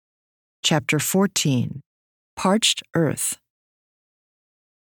Chapter 14, Parched Earth.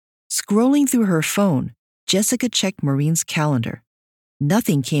 Scrolling through her phone, Jessica checked Maureen's calendar.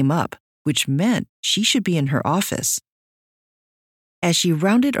 Nothing came up, which meant she should be in her office. As she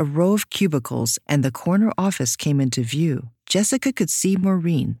rounded a row of cubicles and the corner office came into view, Jessica could see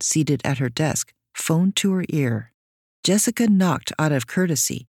Maureen seated at her desk, phone to her ear. Jessica knocked out of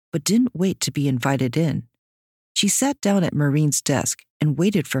courtesy, but didn't wait to be invited in. She sat down at Maureen's desk and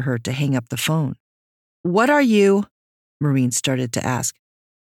waited for her to hang up the phone. "What are you?" Maureen started to ask.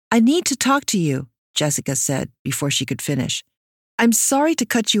 "I need to talk to you," Jessica said before she could finish. "I'm sorry to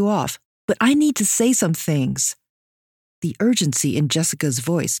cut you off, but I need to say some things." The urgency in Jessica's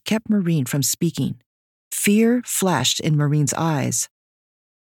voice kept Maureen from speaking. Fear flashed in Maureen's eyes.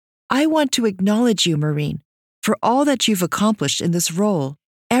 "I want to acknowledge you, Maureen, for all that you've accomplished in this role.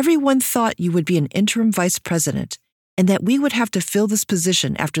 Everyone thought you would be an interim vice president and that we would have to fill this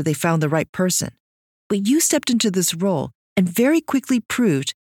position after they found the right person. But you stepped into this role and very quickly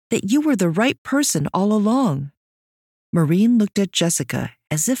proved that you were the right person all along." Maureen looked at Jessica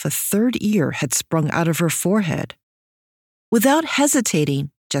as if a third ear had sprung out of her forehead. "Without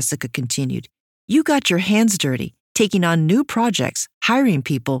hesitating," Jessica continued, "you got your hands dirty, taking on new projects, hiring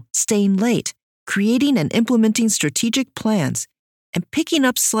people, staying late, creating and implementing strategic plans, and picking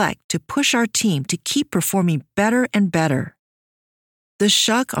up slack to push our team to keep performing better and better." The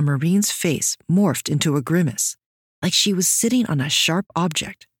shock on Maureen's face morphed into a grimace, like she was sitting on a sharp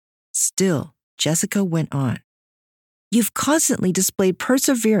object. Still, Jessica went on. "You've constantly displayed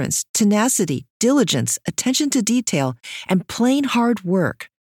perseverance, tenacity, diligence, attention to detail, and plain hard work.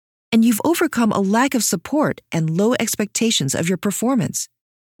 And you've overcome a lack of support and low expectations of your performance.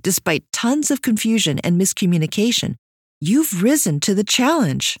 Despite tons of confusion and miscommunication, you've risen to the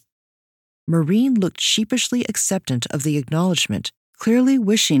challenge." Maureen looked sheepishly acceptant of the acknowledgement, clearly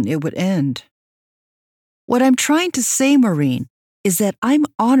wishing it would end. "What I'm trying to say, Maureen, is that I'm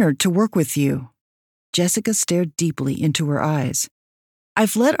honored to work with you." Jessica stared deeply into her eyes.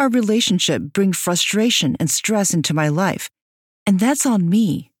 "I've let our relationship bring frustration and stress into my life, and that's on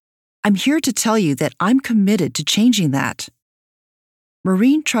me. I'm here to tell you that I'm committed to changing that."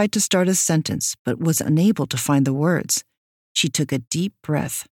 Maureen tried to start a sentence, but was unable to find the words. She took a deep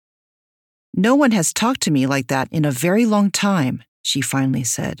breath. "No one has talked to me like that in a very long time," she finally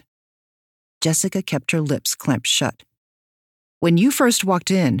said. Jessica kept her lips clamped shut. "When you first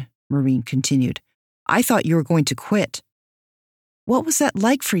walked in," Maureen continued, "I thought you were going to quit." "What was that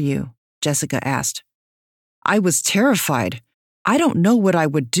like for you?" Jessica asked. "I was terrified. I don't know what I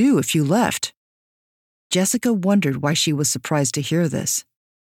would do if you left." Jessica wondered why she was surprised to hear this.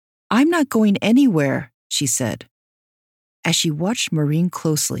 "I'm not going anywhere," she said. As she watched Maureen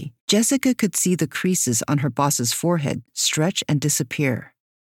closely, Jessica could see the creases on her boss's forehead stretch and disappear.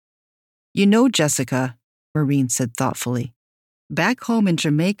 "You know, Jessica," Maureen said thoughtfully, "back home in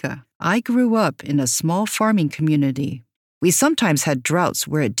Jamaica, I grew up in a small farming community. We sometimes had droughts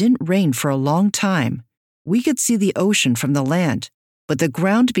where it didn't rain for a long time. We could see the ocean from the land, but the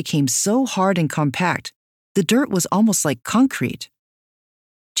ground became so hard and compact, the dirt was almost like concrete."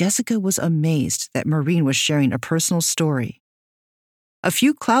 Jessica was amazed that Maureen was sharing a personal story. "A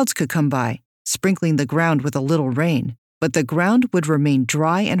few clouds could come by, sprinkling the ground with a little rain, but the ground would remain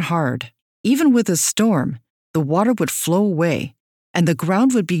dry and hard. Even with a storm, the water would flow away, and the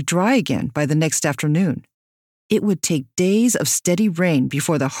ground would be dry again by the next afternoon. It would take days of steady rain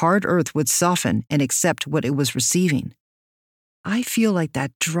before the hard earth would soften and accept what it was receiving. I feel like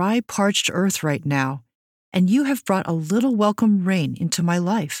that dry, parched earth right now, and you have brought a little welcome rain into my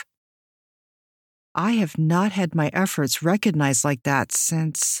life. I have not had my efforts recognized like that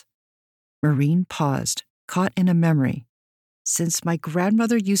since—" Maureen paused, caught in a memory. "Since my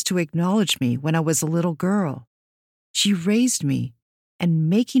grandmother used to acknowledge me when I was a little girl. She raised me, and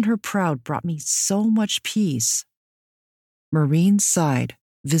making her proud brought me so much peace." Maureen sighed,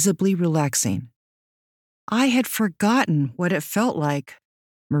 visibly relaxing. "I had forgotten what it felt like,"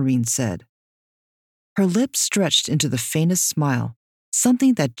 Maureen said. Her lips stretched into the faintest smile,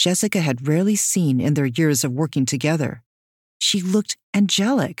 something that Jessica had rarely seen in their years of working together. She looked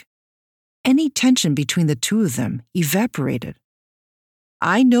angelic. Any tension between the two of them evaporated.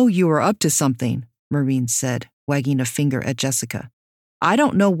 "I know you are up to something," Maureen said, wagging a finger at Jessica. "I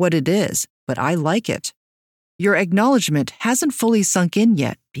don't know what it is, but I like it. Your acknowledgement hasn't fully sunk in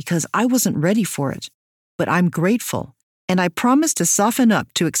yet because I wasn't ready for it, but I'm grateful, and I promise to soften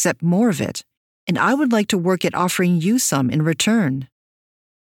up to accept more of it, and I would like to work at offering you some in return."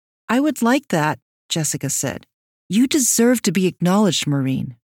 "I would like that," Jessica said. "You deserve to be acknowledged,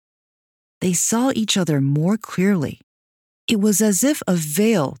 Maureen." They saw each other more clearly. It was as if a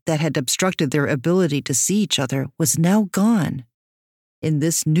veil that had obstructed their ability to see each other was now gone. In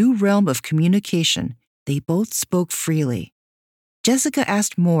this new realm of communication, they both spoke freely. Jessica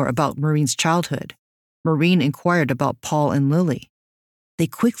asked more about Maureen's childhood. Maureen inquired about Paul and Lily. They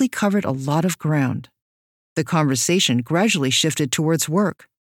quickly covered a lot of ground. The conversation gradually shifted towards work.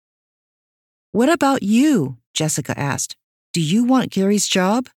 "What about you?" Jessica asked. "Do you want Gary's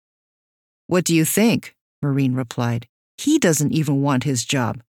job?" "What do you think?" Maureen replied. "He doesn't even want his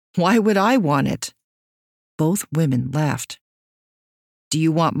job. Why would I want it?" Both women laughed. "Do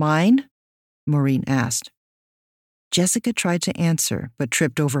you want mine?" Maureen asked. Jessica tried to answer, but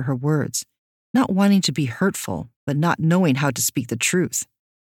tripped over her words, not wanting to be hurtful, but not knowing how to speak the truth.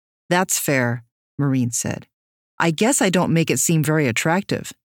 "That's fair," Maureen said. "I guess I don't make it seem very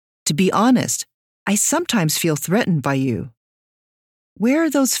attractive. To be honest, I sometimes feel threatened by you." "Where are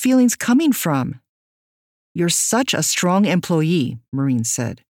those feelings coming from?" "You're such a strong employee," Maureen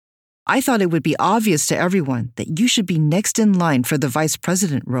said. "I thought it would be obvious to everyone that you should be next in line for the vice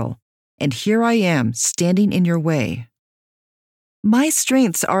president role, and here I am standing in your way." "My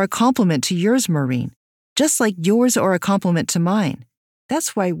strengths are a compliment to yours, Maureen, just like yours are a compliment to mine.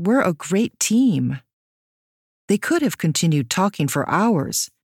 That's why we're a great team." They could have continued talking for hours,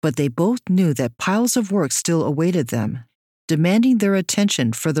 but they both knew that piles of work still awaited them, demanding their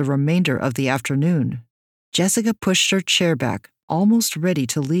attention for the remainder of the afternoon. Jessica pushed her chair back, almost ready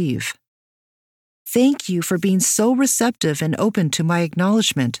to leave. "Thank you for being so receptive and open to my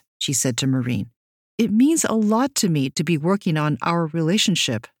acknowledgement," she said to Maureen. "It means a lot to me to be working on our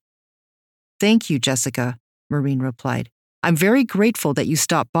relationship." "Thank you, Jessica," Maureen replied. "I'm very grateful that you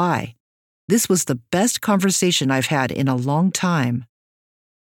stopped by. This was the best conversation I've had in a long time."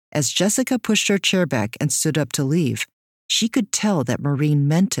 As Jessica pushed her chair back and stood up to leave, she could tell that Maureen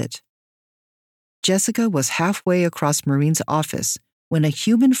meant it. Jessica was halfway across Maureen's office when a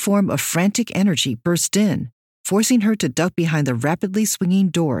human form of frantic energy burst in, forcing her to duck behind the rapidly swinging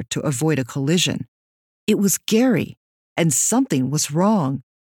door to avoid a collision. It was Gary, and something was wrong.